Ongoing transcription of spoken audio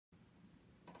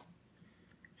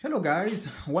Hello guys,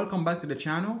 welcome back to the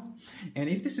channel. And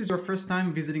if this is your first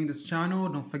time visiting this channel,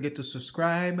 don't forget to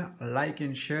subscribe, like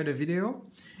and share the video,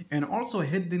 and also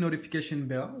hit the notification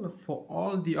bell for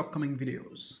all the upcoming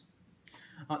videos.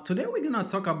 Today we're gonna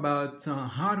talk about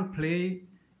how to play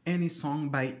any song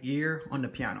by ear on the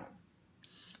piano.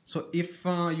 So if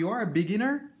you are a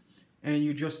beginner and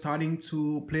you're just starting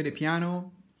to play the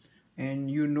piano,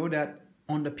 and you know that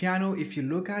on the piano, if you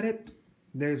look at it,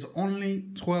 there's only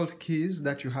 12 keys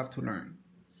that you have to learn.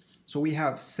 So we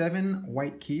have 7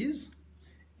 white keys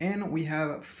and we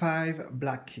have 5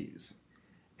 black keys,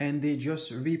 and they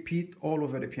just repeat all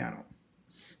over the piano.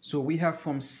 So we have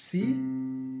from C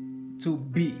to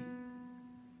B,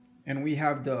 and we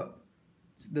have the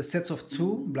sets of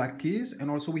 2 black keys,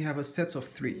 and also we have a set of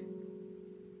 3,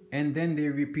 and then they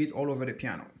repeat all over the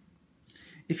piano.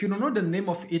 If you don't know the name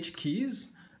of each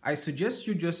keys, I suggest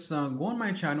you just go on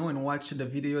my channel and watch the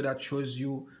video that shows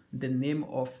you the name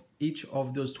of each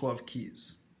of those 12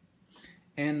 keys.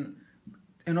 And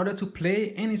in order to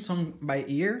play any song by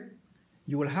ear,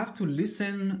 you will have to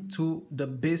listen to the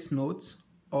bass notes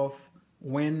of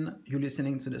when you're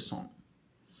listening to the song.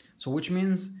 So which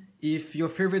means if your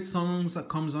favorite songs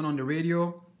comes on the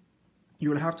radio,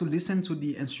 you will have to listen to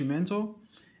the instrumental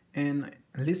and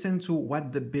listen to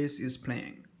what the bass is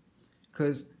playing.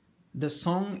 Because the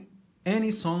song,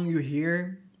 any song you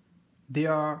hear, they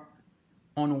are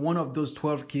on one of those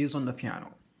 12 keys on the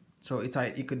piano. So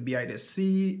it could be either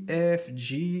C, F,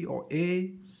 G, or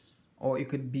A, or it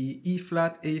could be E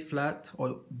flat, A flat,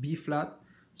 or B flat.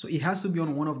 So it has to be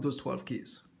on one of those 12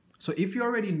 keys. So if you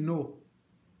already know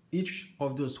each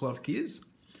of those 12 keys,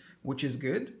 which is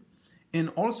good, and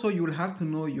also you will have to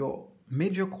know your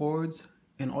major chords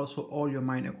and also all your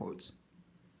minor chords.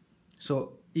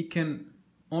 So it can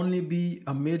only be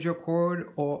a major chord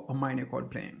or a minor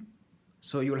chord playing.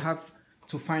 So you'll have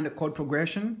to find a chord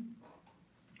progression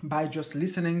by just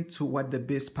listening to what the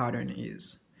bass pattern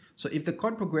is. So if the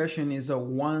chord progression is a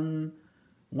 1,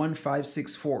 1, 5,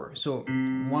 6, 4, so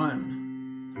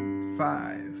 1,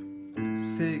 5,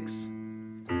 6,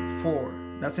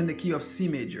 4, that's in the key of C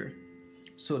major.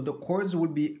 So the chords will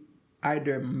be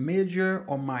either major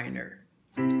or minor,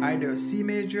 either a C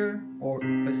major or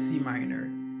a C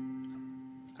minor,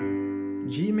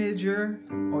 G major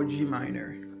or G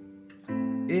minor,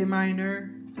 A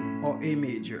minor or A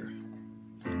major,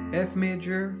 F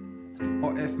major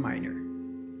or F minor.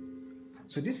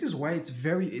 So this is why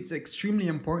it's extremely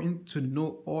important to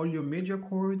know all your major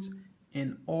chords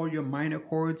and all your minor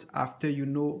chords after you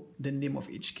know the name of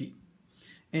each key.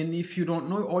 And if you don't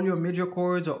know all your major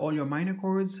chords or all your minor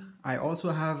chords, I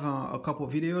also have a couple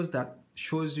videos that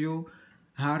shows you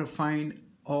how to find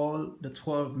all the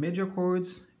 12 major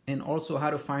chords and also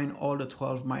how to find all the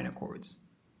 12 minor chords.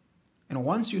 And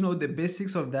once you know the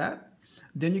basics of that,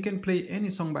 then you can play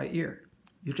any song by ear.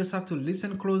 You just have to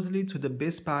listen closely to the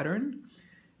bass pattern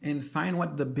and find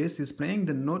what the bass is playing,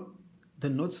 the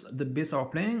notes the bass are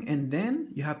playing, and then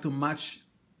you have to match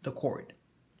the chord.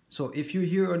 So if you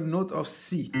hear a note of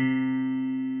C,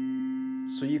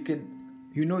 so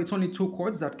you know it's only 2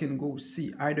 chords that can go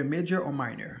C, either major or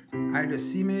minor, either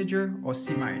C major or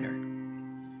C minor.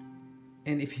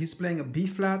 And if he's playing a B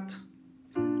flat,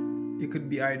 it could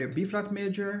be either B flat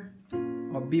major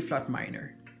or B flat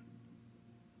minor.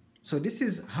 So this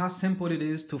is how simple it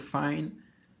is to find,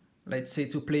 let's say,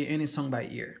 to play any song by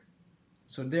ear.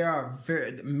 So there are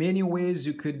very many ways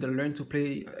you could learn to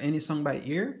play any song by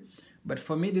ear, but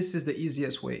for me this is the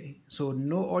easiest way. So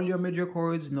know all your major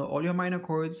chords, know all your minor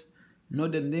chords, know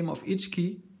the name of each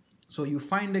key. So you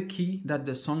find the key that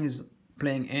the song is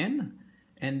playing in,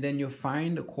 and then you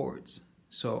find the chords.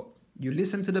 So you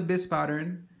listen to the bass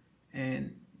pattern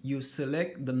and you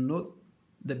select the note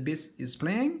the bass is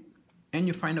playing, and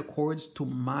you find the chords to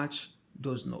match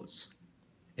those notes.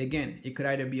 Again, it could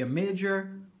either be a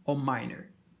major or minor.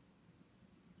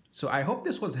 So I hope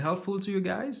this was helpful to you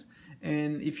guys.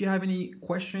 And if you have any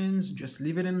questions, just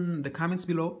leave it in the comments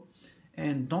below.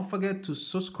 And don't forget to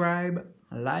subscribe,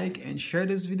 like, and share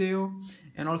this video.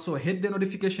 And also hit the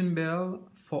notification bell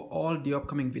for all the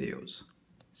upcoming videos.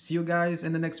 See you guys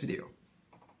in the next video.